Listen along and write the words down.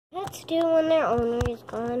cats do when their owner is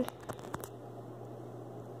gone.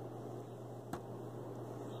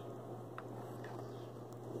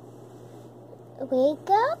 Wake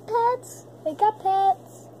up, pets! Wake up,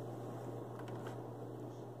 pets!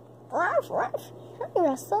 Ruff, ruff. Hi,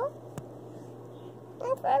 Russell.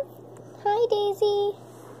 Ruff, ruff. Hi, Daisy.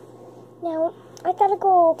 Now, I gotta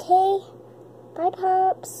go, okay? Bye,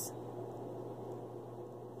 pups.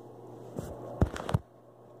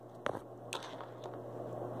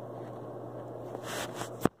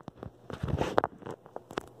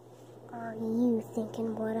 Are you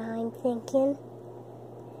thinking what I'm thinking?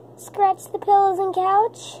 Scratch the pillows and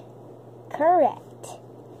couch? Correct.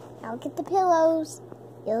 I'll get the pillows.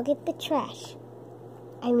 You'll get the trash.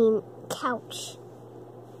 I mean, couch.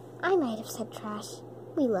 I might have said trash.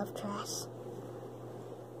 We love trash.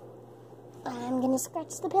 I'm gonna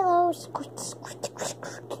scratch the pillows.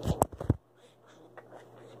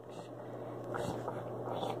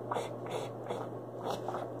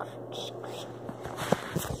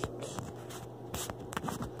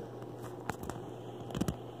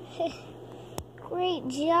 Great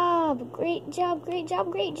job, great job, great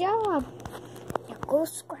job, great job. Now go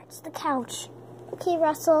scratch the couch. Okay,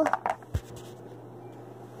 Russell.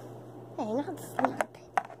 Hey, not sleep.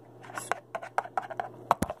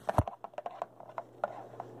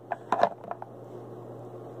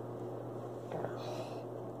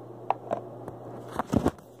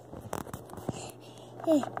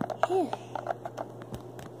 Here.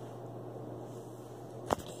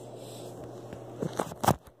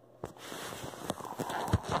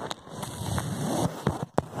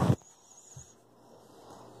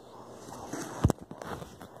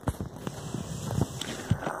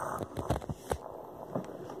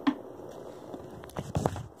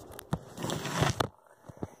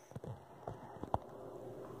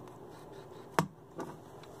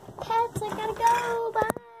 Pets, I gotta go. Bye.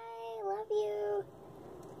 Love you.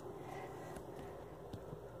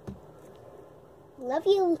 Love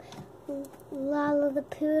you, Lala the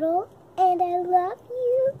poodle. And I love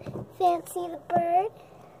you, Fancy the bird.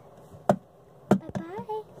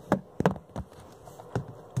 Bye-bye.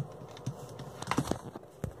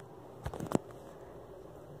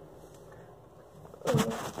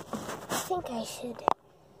 I think I should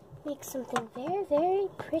make something very, very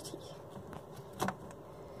pretty.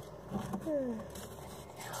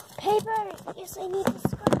 Paper! Yes, I need to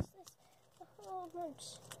scratch this a whole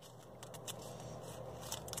bunch.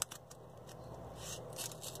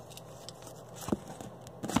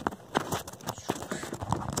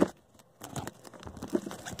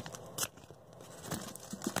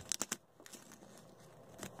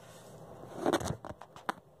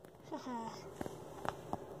 Haha.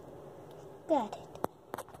 Got it.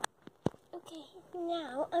 Okay,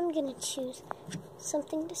 now I'm gonna choose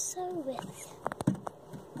something to sew with.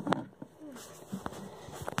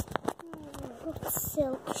 What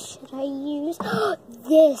silk should I use?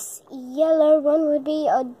 This yellow one would be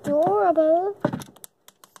adorable.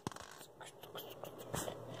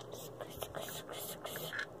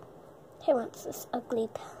 Who wants this ugly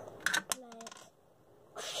plant?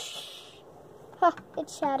 Ha! It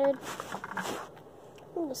shattered.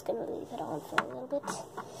 I'm just gonna leave it on for a little bit.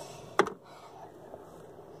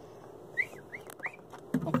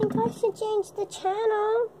 I think I should change the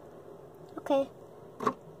channel. Okay.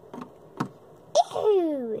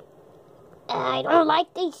 Ew! I don't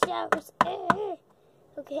like these shows.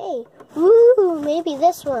 Okay. Ooh, maybe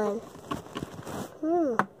this one.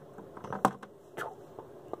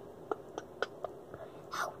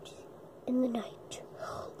 Out in the night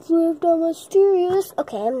lived a mysterious.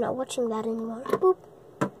 Okay, I'm not watching that anymore. Boop.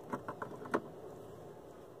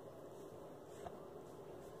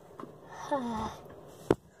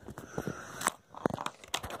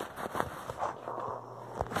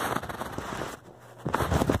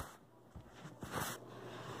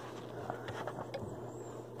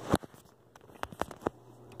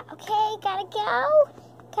 Okay, gotta go.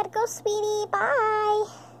 Gotta go, sweetie. Bye.